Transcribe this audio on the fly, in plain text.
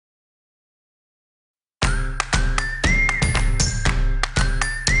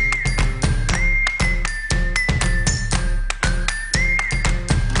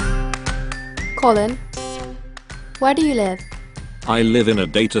Colin, where do you live? I live in a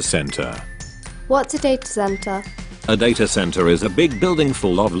data center. What's a data center? A data center is a big building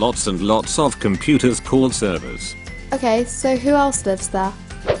full of lots and lots of computers called servers. Okay, so who else lives there?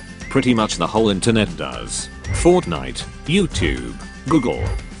 Pretty much the whole internet does. Fortnite, YouTube, Google,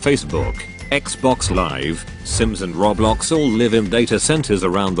 Facebook, Xbox Live, Sims and Roblox all live in data centers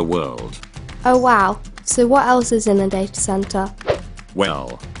around the world. Oh wow, so what else is in a data center?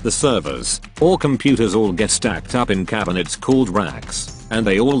 Well, the servers, or computers, all get stacked up in cabinets called racks, and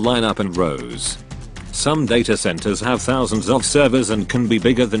they all line up in rows. Some data centers have thousands of servers and can be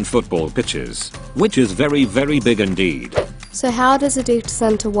bigger than football pitches, which is very big indeed. So how does a data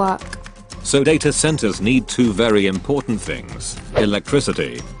center work? So data centers need two very important things,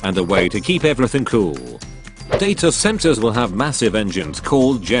 electricity and a way to keep everything cool. Data centers will have massive engines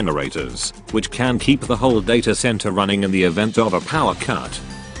called generators, which can keep the whole data center running in the event of a power cut.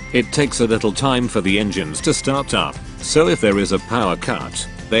 It takes a little time for the engines to start up, so if there is a power cut,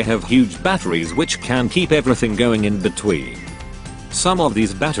 they have huge batteries which can keep everything going in between. Some of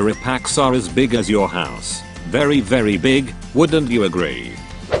these battery packs are as big as your house. Very big, wouldn't you agree?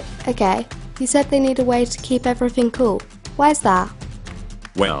 Okay, you said they need a way to keep everything cool. Why's that?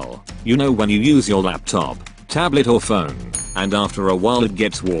 Well, you know when you use your laptop, tablet or phone, and after a while it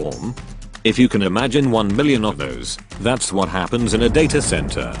gets warm? If you can imagine 1 million of those, that's what happens in a data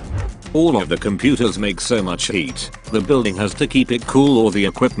center. All of the computers make so much heat, the building has to keep it cool or the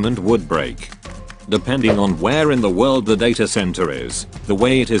equipment would break. Depending on where in the world the data center is, the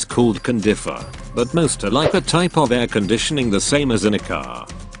way it is cooled can differ, but most are like a type of air conditioning the same as in a car.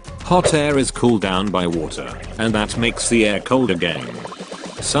 Hot air is cooled down by water, and that makes the air cold again.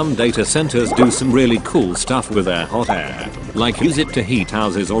 Some data centers do some really cool stuff with their hot air, like use it to heat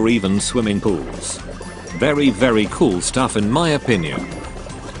houses or even swimming pools. Very cool stuff in my opinion.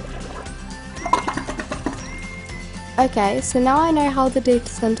 Okay, so now I know how the data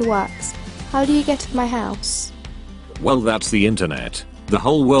center works. How do you get to my house? Well, that's the internet. The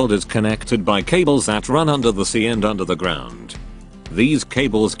whole world is connected by cables that run under the sea and under the ground. These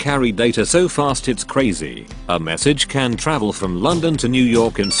cables carry data so fast it's crazy. A message can travel from London to New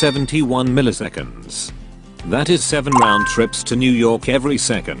York in 71 milliseconds. That is 7 round trips to New York every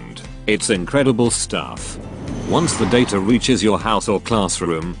second. It's incredible stuff. Once the data reaches your house or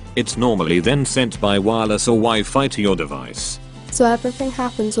classroom, it's normally then sent by wireless or Wi-Fi to your device. So everything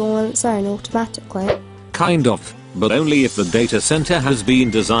happens all on its own automatically? Kind of, but only if the data center has been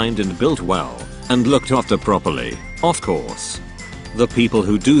designed and built well, and looked after properly, of course. The people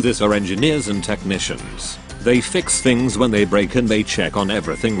who do this are engineers and technicians. They fix things when they break and they check on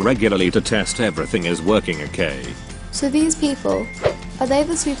everything regularly to test everything is working okay. So these people, are they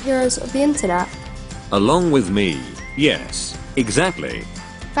the superheroes of the internet? Along with me, yes, exactly.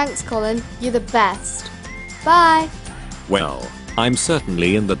 Thanks Colin, you're the best. Bye! Well, I'm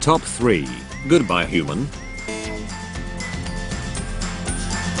certainly in the top 3. Goodbye human.